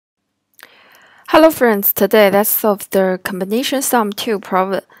Hello friends, today let's solve the combination sum 2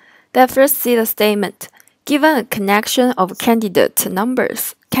 problem. Let's first see the statement. Given a connection of candidates and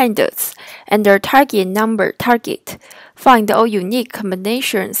their target number find all unique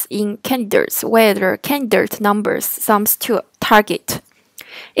combinations in candidates where the candidate numbers sums to target.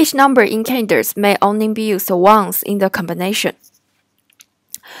 Each number in candidates may only be used once in the combination.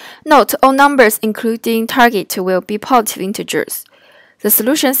 Note, all numbers including target will be positive integers. The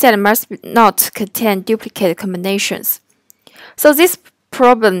solution set must not contain duplicate combinations. So this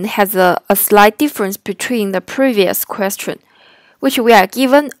problem has a slight difference between the previous question, which we are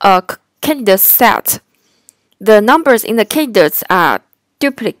given a candidate set. The numbers in the candidates are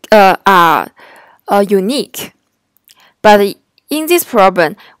unique. But in this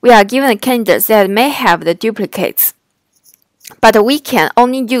problem, we are given a candidate that may have the duplicates. But we can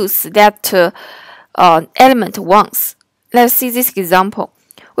only use that element once. Let's see this example.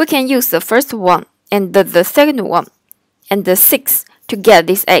 We can use the first one and the second one and the 6 to get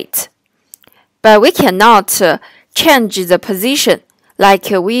this 8. But we cannot change the position, like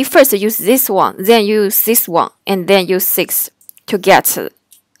we first use this one, then use this one, and then use 6 to get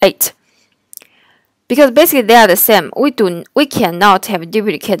 8. Because basically they are the same. We cannot have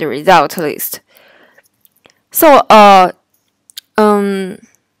duplicate result list. So an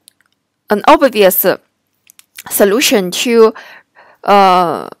obvious solution to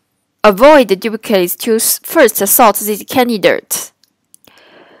avoid the duplicates to first sort these candidates.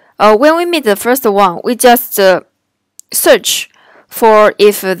 When we meet the first one, we just search for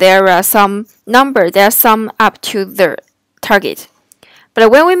if there are some number that sum up to the target. But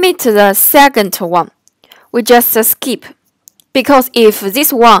when we meet the second one, we just skip, because if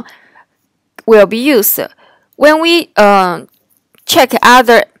this one will be used, when we check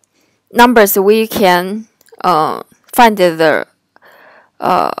other numbers, we can find the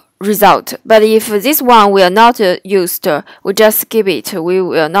result. But if this one will not used, we just skip it. We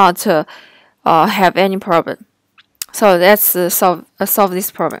will not have any problem. So let's solve this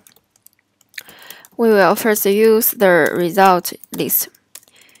problem. We will first use the result list,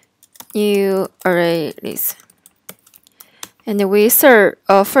 new array list, and we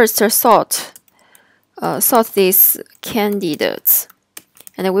first sort these candidates.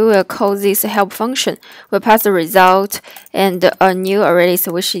 And we will call this help function. We'll pass the result and a new array list,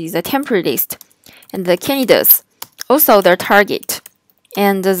 which is a temporary list, and the candidates, also their target,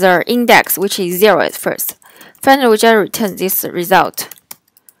 and the index, which is 0 at first. Finally, we just return this result.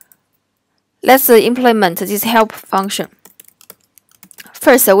 Let's implement this help function.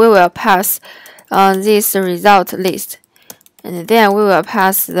 First, we will pass this result list, and then we will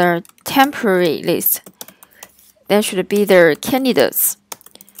pass the temporary list. That should be their candidates,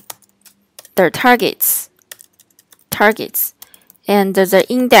 their targets, and the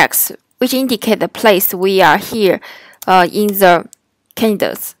index, which indicate the place we are here in the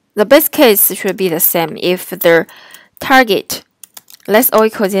candidates. The base case should be the same if the target less or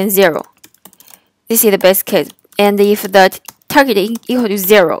equal than 0. This is the base case. And if the target is equal to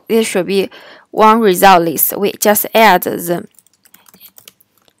 0, this should be one result list. We just add them.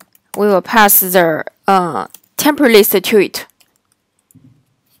 We will pass the temporary list to it.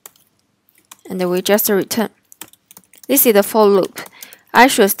 And we just return. This is the for loop. I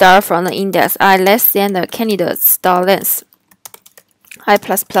should start from the index I less than the candidate's length I++.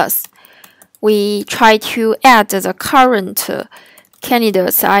 We try to add the current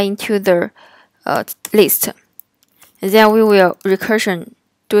candidates I into the list. And then we will do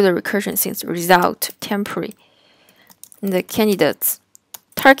the recursion since result temporary. And the candidates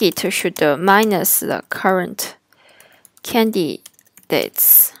target should minus the current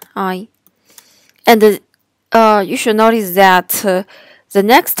candidates I. And you should notice that the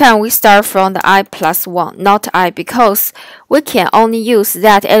next time we start from the I+1, not I, because we can only use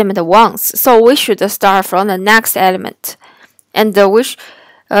that element once. So we should start from the next element, and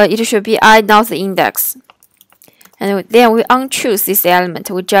it should be I, not the index. And then we unchoose this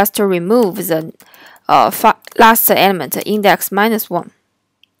element. We just remove the last element, index -1.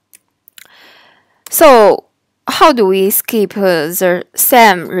 So how do we skip the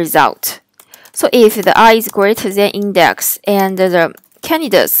same result? So if the I is greater than index and the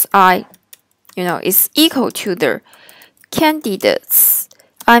candidates I, is equal to the candidates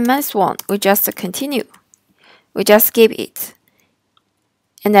I-1, we just continue. We just skip it.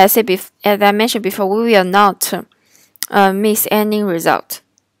 And as I mentioned before, we will not miss any result.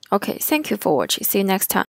 Okay, thank you for watching. See you next time.